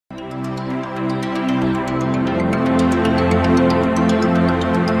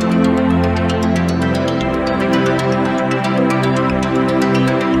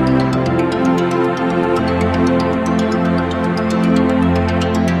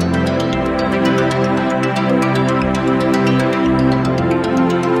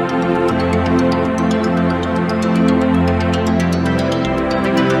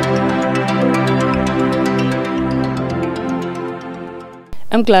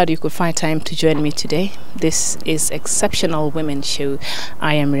I'm glad you could find time to join me today. This is Exceptional Women Show.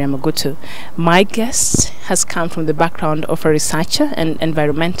 I am Miriam Ogutu. My guest has come from the background of a researcher and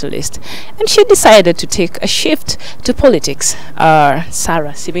environmentalist, and she decided to take a shift to politics.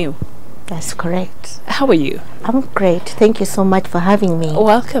 Sarah Simiyu. That's correct. How are you? I'm great. Thank you so much for having me.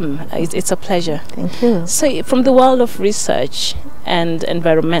 Welcome. It's a pleasure. Thank you. So, from the world of research and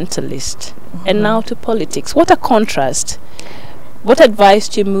environmentalist, and now to politics, what a contrast. What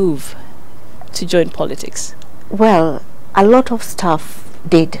advised you move to join politics? Well, a lot of stuff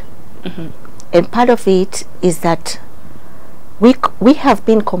did. And part of it is that we have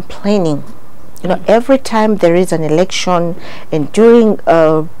been complaining. You know, every time there is an election and during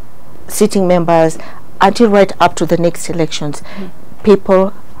sitting members until right up to the next elections,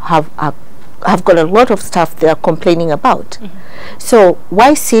 people have got a lot of stuff they are complaining about. So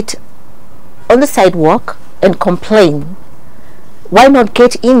why sit on the sidewalk and complain? Why not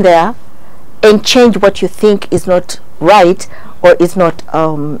get in there and change what you think is not right or is not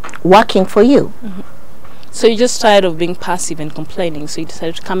working for you? So you're just tired of being passive and complaining, so you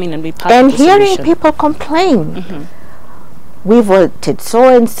decided to come in and be part and of the hearing solution. People complain. We voted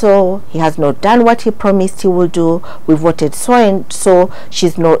so and so, he has not done what he promised he will do. We voted so and so,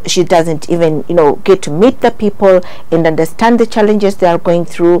 she doesn't even get to meet the people and understand the challenges they are going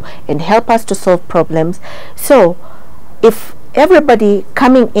through and help us to solve problems. So if everybody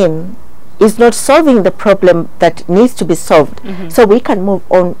coming in is not solving the problem that needs to be solved, so we can move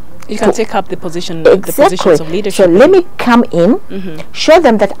on. You can take up the position, exactly. the positions of leadership. So let me come in, show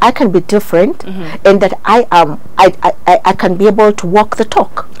them that I can be different, and that I can be able to walk the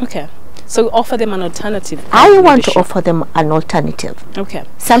talk. Okay. So offer them an alternative. I want to offer them an alternative. Okay.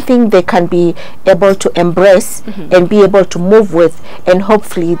 Something they can be able to embrace and be able to move with, and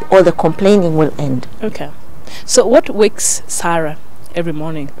hopefully all the complaining will end. Okay. So what wakes Sarah every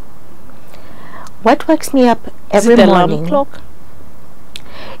morning? What wakes me up every morning? Alarm clock?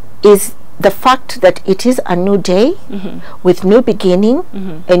 Is the fact that it is a new day with new beginning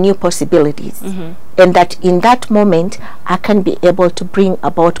and new possibilities, and that in that moment I can be able to bring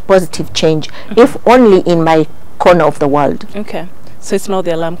about positive change, if only in my corner of the world. Okay. So it's not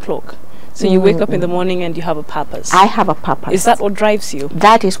the alarm clock. So you wake up in the morning and you have a purpose. I have a purpose. Is that what drives you?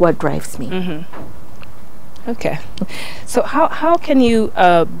 That is what drives me. Okay. So how can you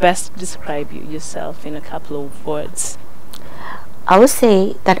best describe yourself in a couple of words? I would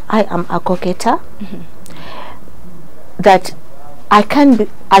say that I am a go-getter, that I can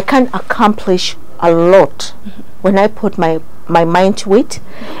accomplish a lot when I put my mind to it,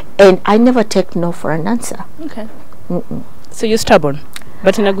 and I never take no for an answer. Okay. So you're stubborn,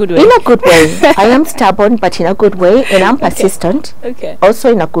 but in a good way. In a good way. I am stubborn, but in a good way, and I'm persistent. Okay.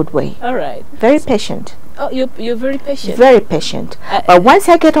 Also in a good way. All right. Very patient. Oh, you're very patient. Very patient. But once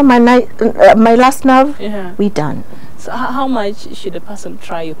I get on my last nerve, we done. So how much should a person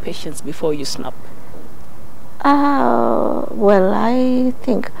try your patience before you snap? Well, I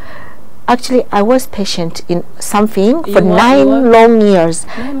think actually I was patient in something for 9 long years.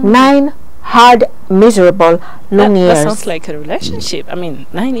 9 hard, miserable, long years. That sounds like a relationship. I mean,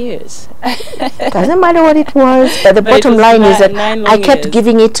 9 years. Doesn't matter what it was, but the bottom line is that I kept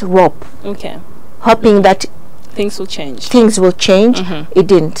giving it rope. Okay. Hoping that things will change. Things will change. It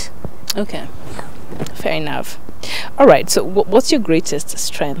didn't. Okay. Fair enough. All right. So what's your greatest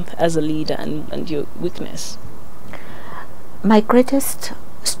strength as a leader and your weakness? My greatest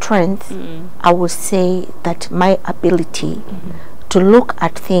strength, I would say that my ability to look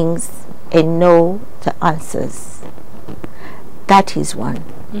at things and know the answers. That is one.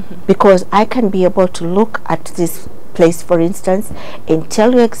 Because I can be able to look at this place, for instance, and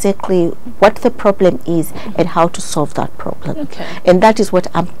tell you exactly what the problem is and how to solve that problem. Okay. And that is what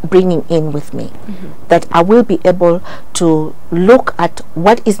I'm bringing in with me. That I will be able to look at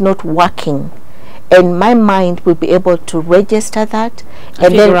what is not working, and my mind will be able to register that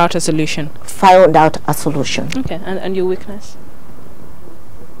and figure out a solution. Find out a solution. Okay. And your weakness?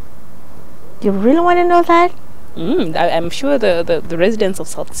 You really want to know that? I'm sure the residents of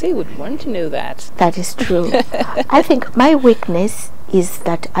South Sea would want to know that. That is true. I think my weakness is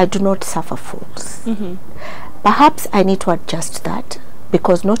that I do not suffer fools. Perhaps I need to adjust that,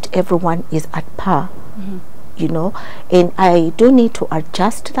 because not everyone is at par, and I do need to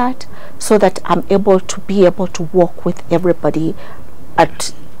adjust that so that I'm able to work with everybody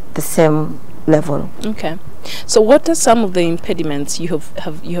at the same level. Okay. So what are some of the impediments you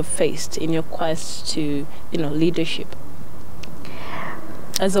have faced in your quest to leadership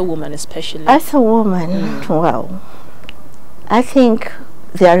as a woman, especially? As a woman, well, I think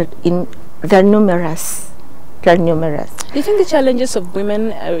there are numerous They're numerous. Do you think the challenges of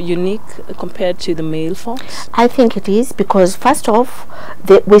women are unique compared to the male folks? I think it is, because first off,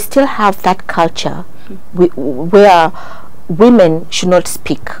 we still have that culture where women should not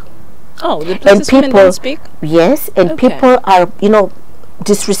speak. Oh, the places women don't speak? Yes, and people are,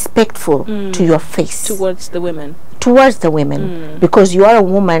 disrespectful to your face. Towards the women? Towards the women. Because you are a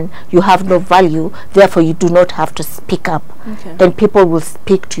woman, you have no value, therefore you do not have to speak up. And people will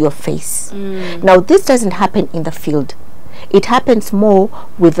speak to your face. Now, this doesn't happen in the field. It happens more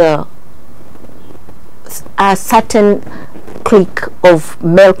with a certain clique of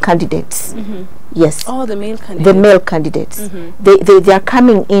male candidates. Yes. Oh, the male candidates. The male candidates. They are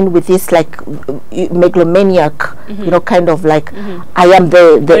coming in with this like megalomaniac, kind of like, I am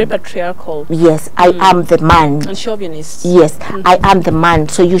the very patriarchal. Yes, I am the man. And chauvinist. Yes, I am the man.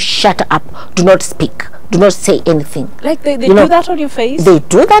 So you shut up. Do not speak. Do not say anything. Like they do that on your face? They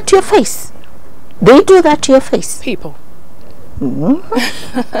do that to your face. They do that to your face. People.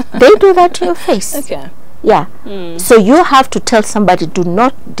 They do that to your face. Okay. Yeah. So you have to tell somebody, do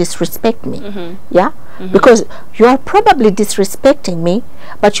not disrespect me. Yeah. Because you are probably disrespecting me,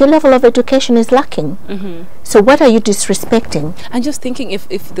 but your level of education is lacking. So what are you disrespecting? I'm just thinking if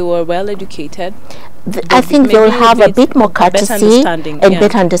they were well educated, I think they will have a bit more courtesy and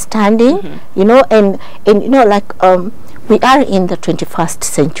better understanding. And like we are in the 21st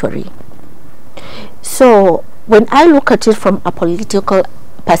century. So when I look at it from a political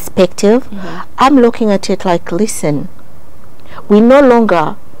perspective, I'm looking at it like, listen, we no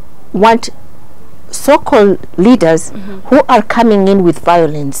longer want so-called leaders who are coming in with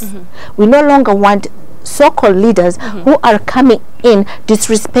violence. We no longer want so-called leaders who are coming in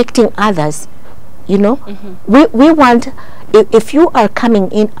disrespecting others. We want, if you are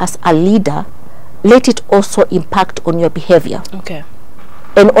coming in as a leader, let it also impact on your behavior. Okay.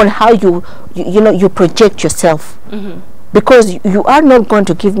 And on how you project yourself. Because you are not going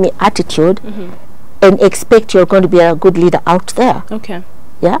to give me attitude and expect you're going to be a good leader out there. Okay.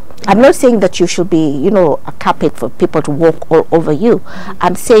 Yeah. I'm not saying that you should be, a carpet for people to walk all over you.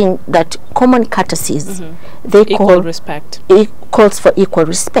 I'm saying that common courtesies, they equal respect. It calls for equal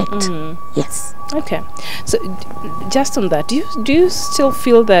respect. Yes. Okay. So just on that, do you still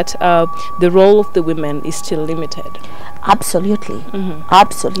feel that the role of the women is still limited? Absolutely.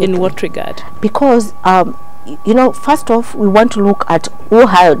 Absolutely. In what regard? Because first off, we want to look at who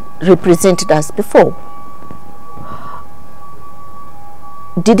had represented us before.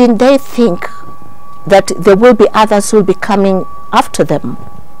 Didn't they think that there will be others who will be coming after them?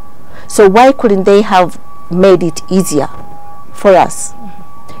 So why couldn't they have made it easier for us?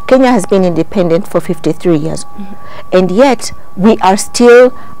 Kenya has been independent for 53 years. And yet, we are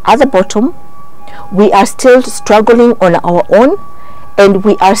still at the bottom. We are still struggling on our own. And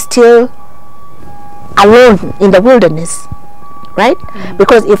we are still alone in the wilderness, right?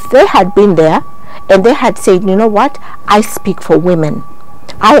 Because if they had been there and they had said, you know what, I speak for women,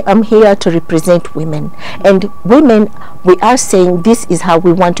 I am here to represent women, and women, we are saying this is how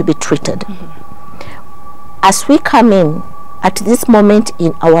we want to be treated. As we come in at this moment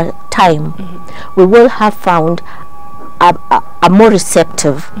in our time, we will have found a more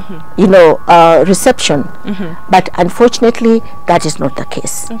receptive reception, but unfortunately that is not the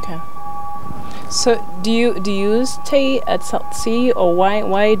case. Okay. So do you stay at South Sea, or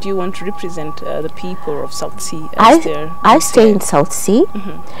why do you want to represent the people of South Sea? I stay in South Sea,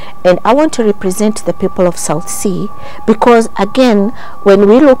 and I want to represent the people of South Sea because, again, when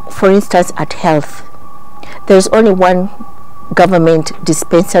we look, for instance, at health, there's only one government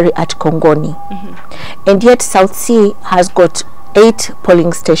dispensary at Kongoni, and yet South Sea has got 8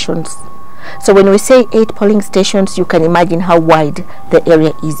 polling stations. So when we say 8 polling stations, you can imagine how wide the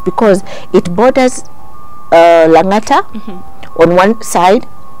area is, because it borders Langata on one side,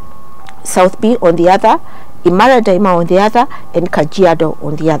 South B on the other, Imara Daima on the other, and Kajiado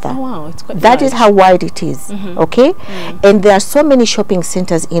on the other. Oh, wow, it's quite that large. Is how wide it is. Okay, and there are so many shopping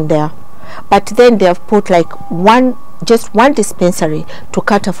centers in there, but then they have put like just one dispensary to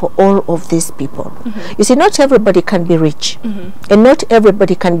cater for all of these people. You see, not everybody can be rich, and not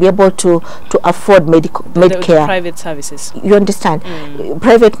everybody can be able to afford Medicare. Private services. You understand?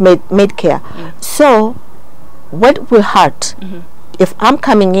 Private Medicare. So what will hurt if I'm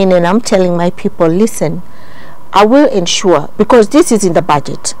coming in and I'm telling my people, listen, I will ensure, because this is in the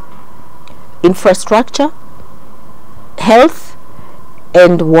budget, infrastructure, health,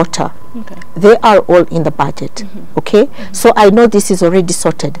 and water. They are all in the budget. Okay, so I know this is already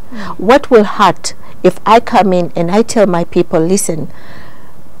sorted. What will hurt if I come in and I tell my people, listen,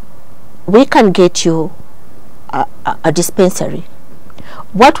 we can get you a dispensary,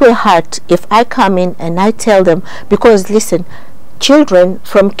 What will hurt if I come in and I tell them, because listen, children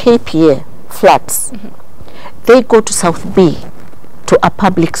from KPA flats, they go to South B to a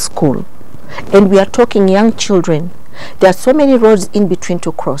public school, and we are talking young children. There are so many roads in between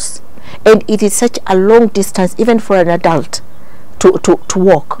to cross, and it is such a long distance even for an adult to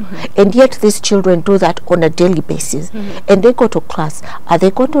walk, and yet these children do that on a daily basis, and they go to class. Are they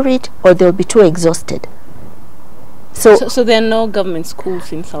going to read, or they'll be too exhausted? So there are no government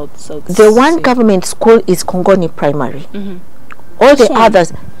schools in South. The one government school is Kongoni Primary. All the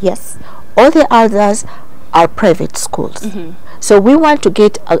others, yes, all the others are private schools. So we want to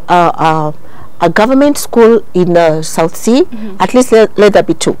get a government school in South Sea. At least let there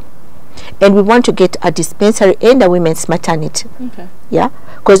be 2. And we want to get a dispensary and a women's maternity. Yeah,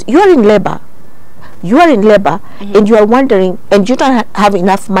 because you are in labor. And you are wondering, and you don't have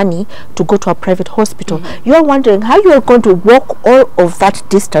enough money to go to a private hospital. You are wondering how you are going to walk all of that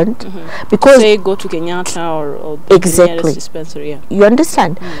distance, because say go to Kenyatta or exactly dispensary. Yeah. You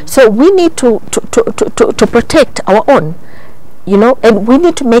understand? So we need to protect our own, you know, and we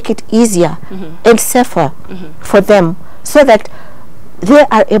need to make it easier and safer for them, so that they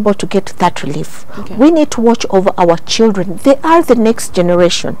are able to get that relief. We need to watch over our children. They are the next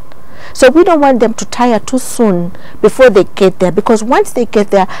generation. So we don't want them to tire too soon before they get there, because once they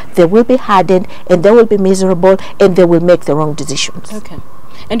get there, they will be hardened and they will be miserable and they will make the wrong decisions. Okay.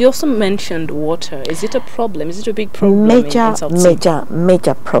 And you also mentioned water. Is it a problem? Is it a big problem in South Sea?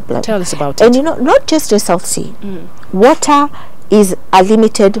 Major problem. Tell us about it. And you know, not just in South Sea. Water is a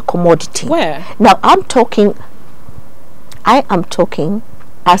limited commodity. Where? Now I am talking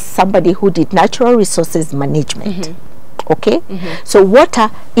as somebody who did natural resources management. Okay? So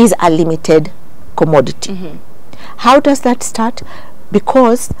water is a limited commodity. How does that start?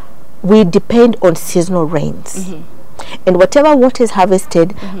 Because we depend on seasonal rains. And whatever water is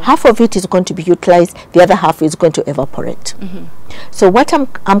harvested, half of it is going to be utilized, the other half is going to evaporate. So what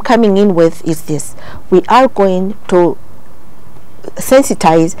I'm coming in with is this. We are going to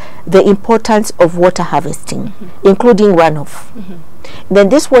sensitize the importance of water harvesting, including runoff. Then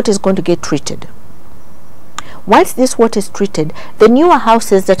this water is going to get treated. Once this water is treated, the newer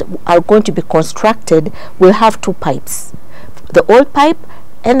houses that are going to be constructed will have 2 pipes, the old pipe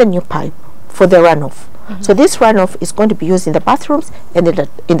and the new pipe for the runoff. So this runoff is going to be used in the bathrooms and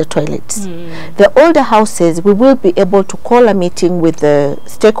in the toilets. The older houses, we will be able to call a meeting with the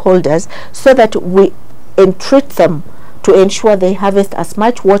stakeholders so that we entreat them to ensure they harvest as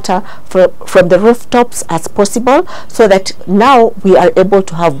much water from the rooftops as possible, so that now we are able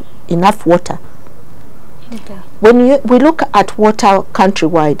to have enough water. When we look at water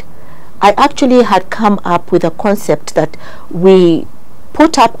countrywide, I actually had come up with a concept that we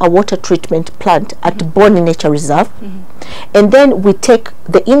put up a water treatment plant at Boni Nature Reserve, and then we take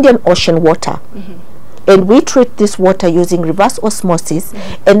the Indian Ocean water and we treat this water using reverse osmosis,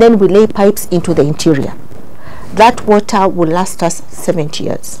 and then we lay pipes into the interior. That water will last us 70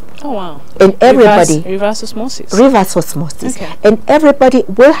 years. Oh wow. And everybody reverse osmosis. Okay. And everybody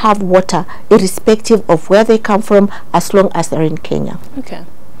will have water irrespective of where they come from, as long as they're in Kenya. Okay.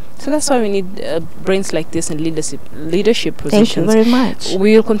 So that's why we need brains like this in leadership positions. Thank you very much.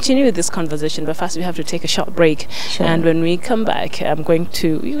 We'll continue with this conversation, but first we have to take a short break. Sure. And when we come back, you're going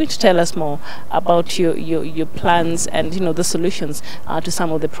to tell us more about your plans and the solutions to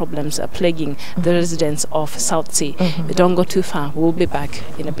some of the problems plaguing the residents of South Sea. Don't go too far. We'll be back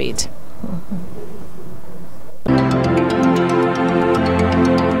in a bit.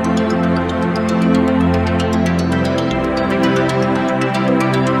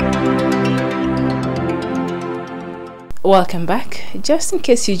 Welcome back. Just in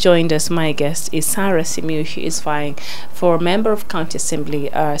case you joined us, my guest is Sarah Simiyu. She is vying for Member of County Assembly,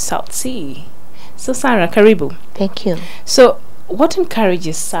 South Sea. So Sarah, karibu. Thank you. So what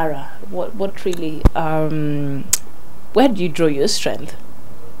encourages Sarah? What really, where do you draw your strength?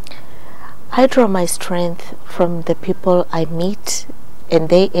 I draw my strength from the people I meet, and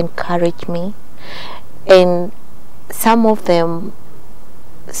they encourage me. And some of them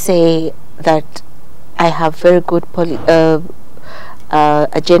say that I have very good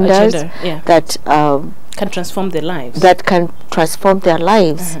agendas yeah. that can transform their lives. And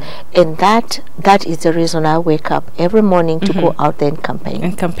that is the reason I wake up every morning to go out there and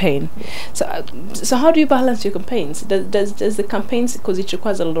campaign. So how do you balance your campaigns? Does the campaigns, because it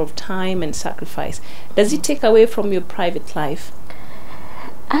requires a lot of time and sacrifice, does it take away from your private life?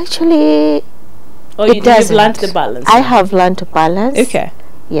 Actually, or you've learned the balance? I have learned to balance. Okay.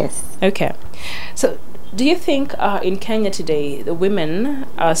 Yes. Okay. So Do you think in Kenya today the women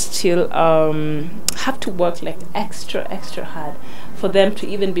are still have to work like extra hard for them to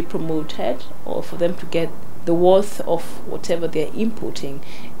even be promoted, or for them to get the worth of whatever they're inputting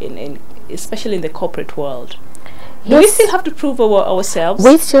in especially in the corporate world? Do we still have to prove ourselves?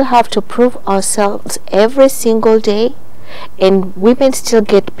 We still have to prove ourselves every single day, and women still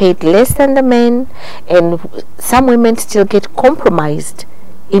get paid less than the men, and some women still get compromised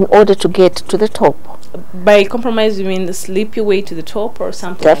in order to get to the top. By compromise, you mean sleep your way to the top or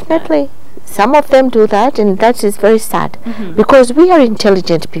something? Definitely. Like that? Some of them do that, and that is very sad, because we are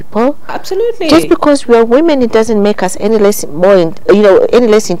intelligent people. Absolutely. Just because we are women, it doesn't make us any less any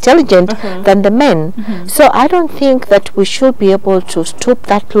less intelligent than the men. So I don't think that we should be able to stoop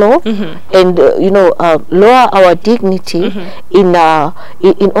that low and lower our dignity in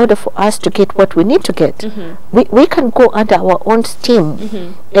order for us to get what we need to get. We can go under our own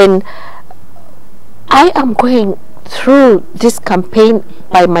steam, and I am going through this campaign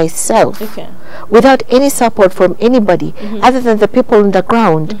by myself, without any support from anybody other than the people on the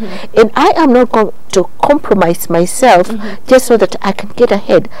ground, and I am not going to compromise myself just so that I can get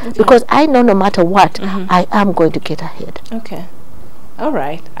ahead, because I know no matter what, I am going to get ahead. Okay, all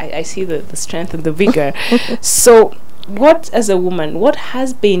right. I see the strength and the vigor. So what, as a woman, what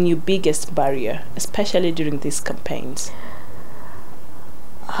has been your biggest barrier, especially during these campaigns?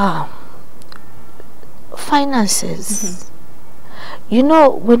 Finances. You know,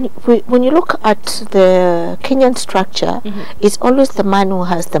 when you look at the Kenyan structure, it's always the man who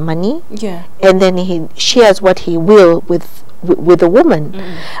has the money, and then he shares what he will with the woman.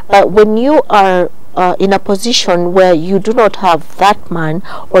 But when you are in a position where you do not have that man,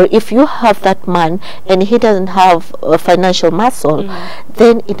 or if you have that man and he doesn't have a financial muscle,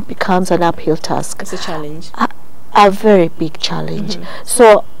 then it becomes an uphill task. It's a challenge. A very big challenge.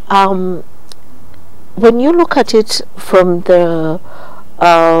 So when you look at it from the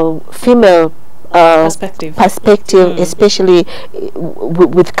female perspective, especially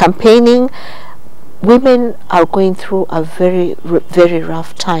with campaigning, women are going through a very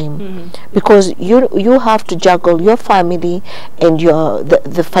rough time, because you have to juggle your family and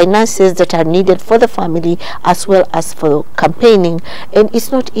the finances that are needed for the family as well as for campaigning, and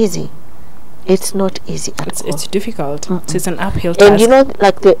it's not easy. It's not easy at all. It's difficult. It's an uphill task. And you know,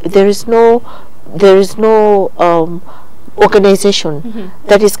 like there is no organization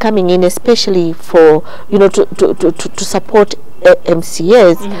that is coming in, especially for to support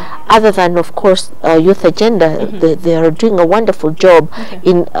MCAs, other than of course Youth Agenda. They are doing a wonderful job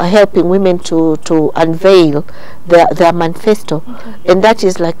in helping women to unveil their manifesto, and that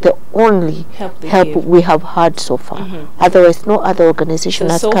is like the only help we have had so far. Otherwise, no other organization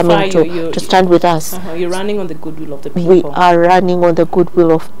has come in to stand with us. You're running on the goodwill of the people. We are running on the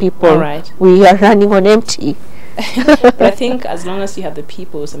goodwill of people. All right. We are running on empty. But I think as long as you have the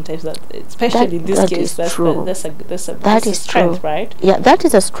people, sometimes that, especially in this case, that's a strength, right? Yeah, that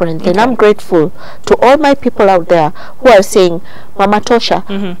is a strength, and I'm grateful to all my people out there who are saying, "Mama Tosha,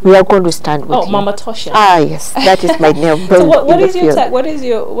 we are going to stand with you." Oh, Mama Tosha. Ah, yes, that is my name. So what is your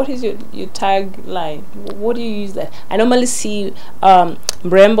tagline? What do you use that? I normally see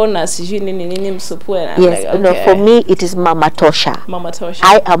Mrembo na sijui nini nini msupu, and I'm like, okay. No, for me it is Mama Tosha. Mama Tosha.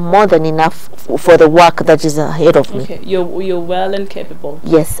 I am more than enough for the work that is ahead of me. Okay, you're well and capable.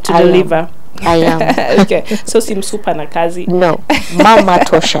 Yes, to deliver. I am. Okay, so simsupa na kazi. No, Mama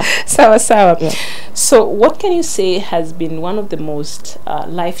Tosha. Sawa. Yeah. So what can you say has been one of the most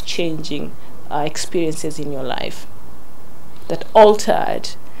life-changing experiences in your life that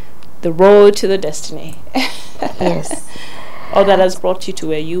altered the road to the destiny? Yes. Or that has brought you to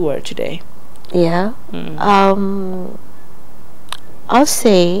where you are today? Yeah. I'll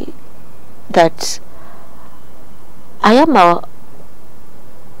say that I am a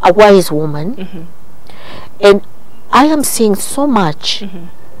wise woman, and I am seeing so much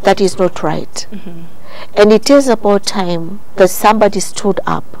that is not right, and it is about time that somebody stood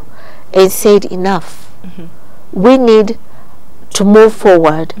up and said enough. We need to move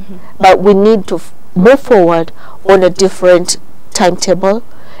forward, but we need to move forward on a different timetable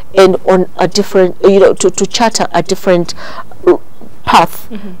and on a different, to charter a different path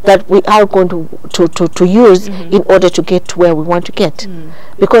that we are going to use in order to get to where we want to get.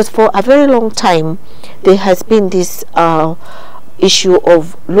 Because for a very long time there has been this issue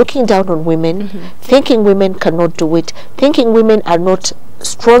of looking down on women, thinking women cannot do it, thinking women are not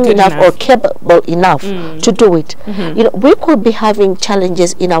strong enough or capable enough to do it. We could be having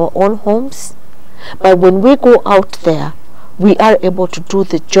challenges in our own homes, but when we go out there, we are able to do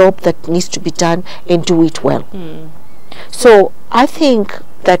the job that needs to be done and do it well. So I think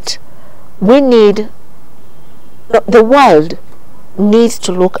that we need No, the world needs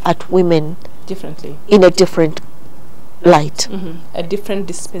to look at women differently, in a different light. A different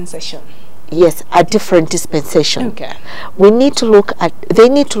dispensation. Yes, a different dispensation. Okay. They need to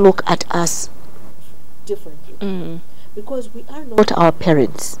look at us differently. Because we are not our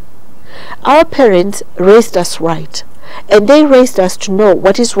parents. Our parents raised us right, and they raised us to know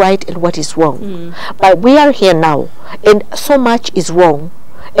what is right and what is wrong. But we are here now, and so much is wrong,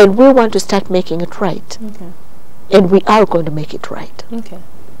 and we want to start making it right. Okay. And we are going to make it right. Okay.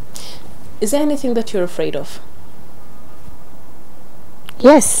 Is there anything that you're afraid of?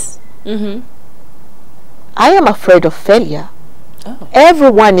 Yes. I am afraid of failure. Oh.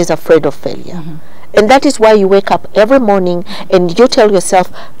 Everyone is afraid of failure. And that is why you wake up every morning and you tell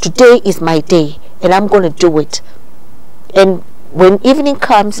yourself, today is my day and I'm going to do it. And when evening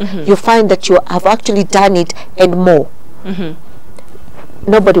comes, you find that you have actually done it and more.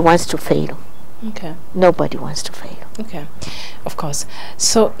 Nobody wants to fail. Okay. Nobody wants to fail. Okay, of course.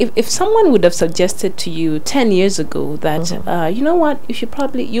 So if someone would have suggested to you 10 years ago that, you know what,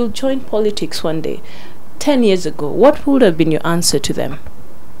 you'll join politics one day, 10 years ago, what would have been your answer to them?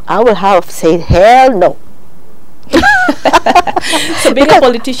 I would have said, hell no. So being a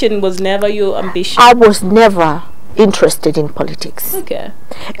politician was never your ambition? I was never interested in politics. Okay.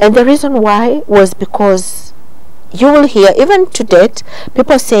 And the reason why was because you will hear, even to date,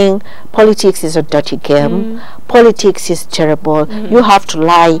 people saying politics is a dirty game, politics is terrible, you have to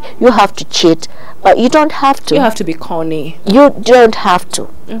lie, you have to cheat, but you don't have to. You have to be corny. You don't have to.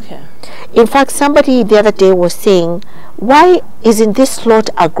 Okay. In fact, somebody the other day was saying, why isn't this lot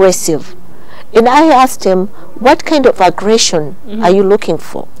aggressive? And I asked him, what kind of aggression are you looking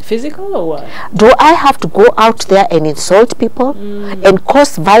for? Physical or what? Do I have to go out there and insult people and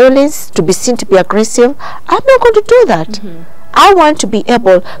cause violence to be seen to be aggressive? I'm not going to do that. I want to be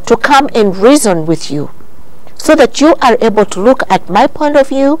able to come and reason with you so that you are able to look at my point of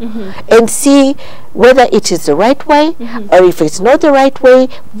view and see whether it is the right way or if it's not the right way,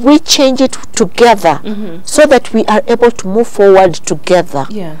 we change it together so that we are able to move forward together.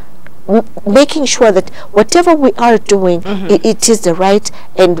 Yeah. Making sure that whatever we are doing, it is the right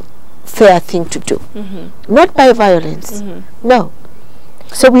and fair thing to do. Not by violence. No.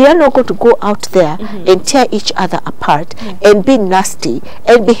 So we are not going to go out there and tear each other apart and be nasty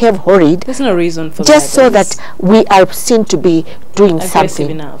and behave horrid. There's no reason for just so that we are seen to be doing aggressive something.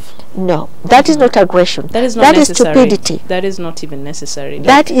 Enough. No, that is not aggression. That is not that necessary. Is stupidity. That is not even necessary.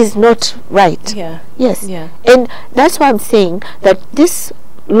 That is not right. Yeah. Yes. Yeah. And that's why I'm saying that this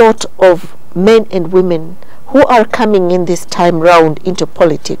lot of men and women who are coming in this time round into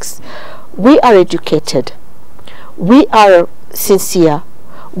politics, we are educated, we are sincere,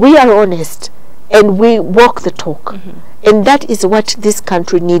 we are honest, and we walk the talk. And that is what this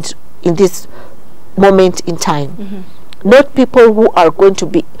country needs in this moment in time. Not people who are going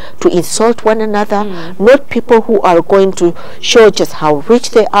to insult one another, not people who are going to show just how rich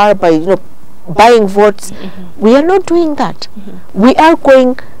they are by buying votes. We are not doing that. We are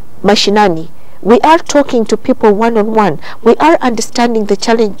going mashinani. We are talking to people one-on-one. We are understanding the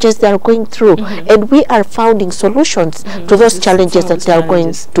challenges they are going through, and we are finding solutions to those challenges that they are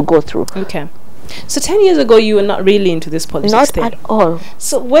going to go through. Okay. So 10 years ago, you were not really into this politics Not thing. at all.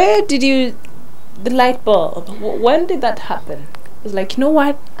 So where did the light bulb, when did that happen? It was like, you know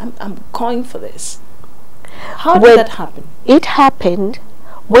what, I'm going for this. How did that happen? It happened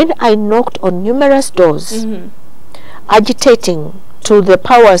when I knocked on numerous doors, agitating to the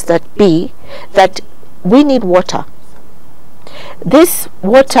powers that be that we need water. This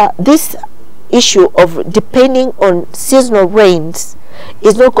issue of depending on seasonal rains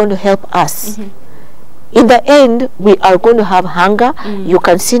is not going to help us. In the end, we are going to have hunger. You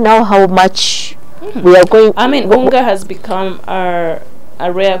can see now how much we are going. I mean, hunger has become a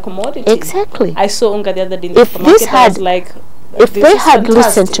rare commodity. Exactly. I saw hunger the other day in if the supermarket. this had, if they had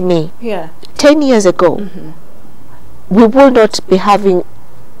listened to me 10 years ago, we will not be having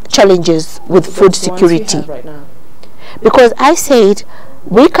challenges with food security. Right now. Because I said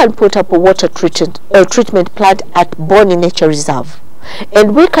we can put up a water treatment plant at Boni Nature Reserve,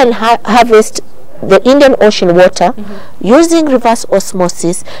 and we can harvest the Indian Ocean water using reverse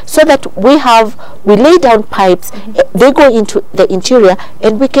osmosis, so that we lay down pipes, they go into the interior,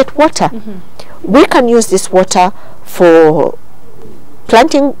 and we get water. We can use this water for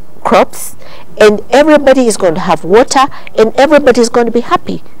planting crops, and everybody is going to have water, and everybody is going to be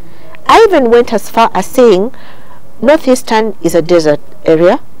happy. I even went as far as saying Northeastern is a desert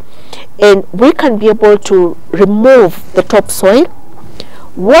area, and we can be able to remove the topsoil,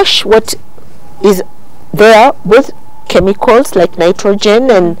 wash what is there with chemicals like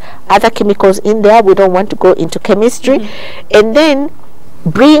nitrogen and other chemicals in there. We don't want to go into chemistry. And then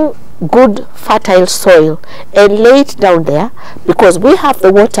bring good fertile soil and lay it down there, because we have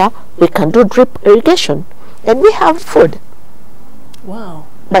the water, we can do drip irrigation, and we have food. Wow.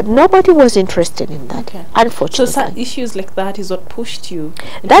 But nobody was interested in that, unfortunately. So issues like that is what pushed you.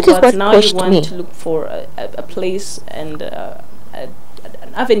 That is what now pushed you want me to look for a place and an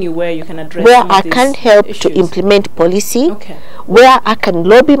avenue where you can address where some I of these can help issues. to implement policy, Okay. where I can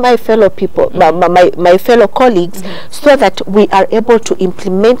lobby my fellow people, my fellow colleagues, so that we are able to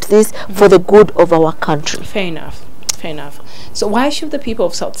implement this for the good of our country. Fair enough. Fair enough. So why should the people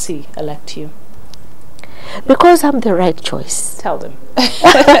of South Sea elect you? Because I'm the right choice. Tell them.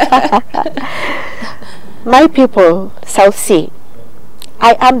 My people, South Sea,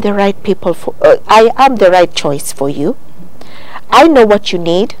 I am the right people for. I am the right choice for you. I know what you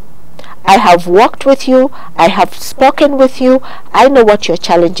need. I have worked with you. I have spoken with you. I know what your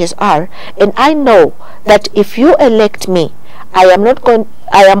challenges are, and I know that if you elect me, I am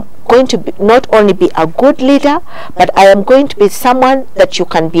going to be, not only be a good leader, but I am going to be someone that you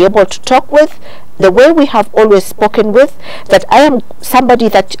can be able to talk with, the way we have always spoken with, that I am somebody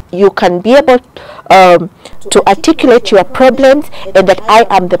that you can be able to articulate your problems, and that I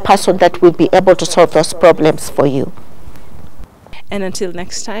am the person that will be able to solve those problems for you. And until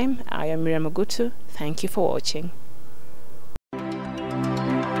next time, I am Miriam Ogutu. Thank you for watching.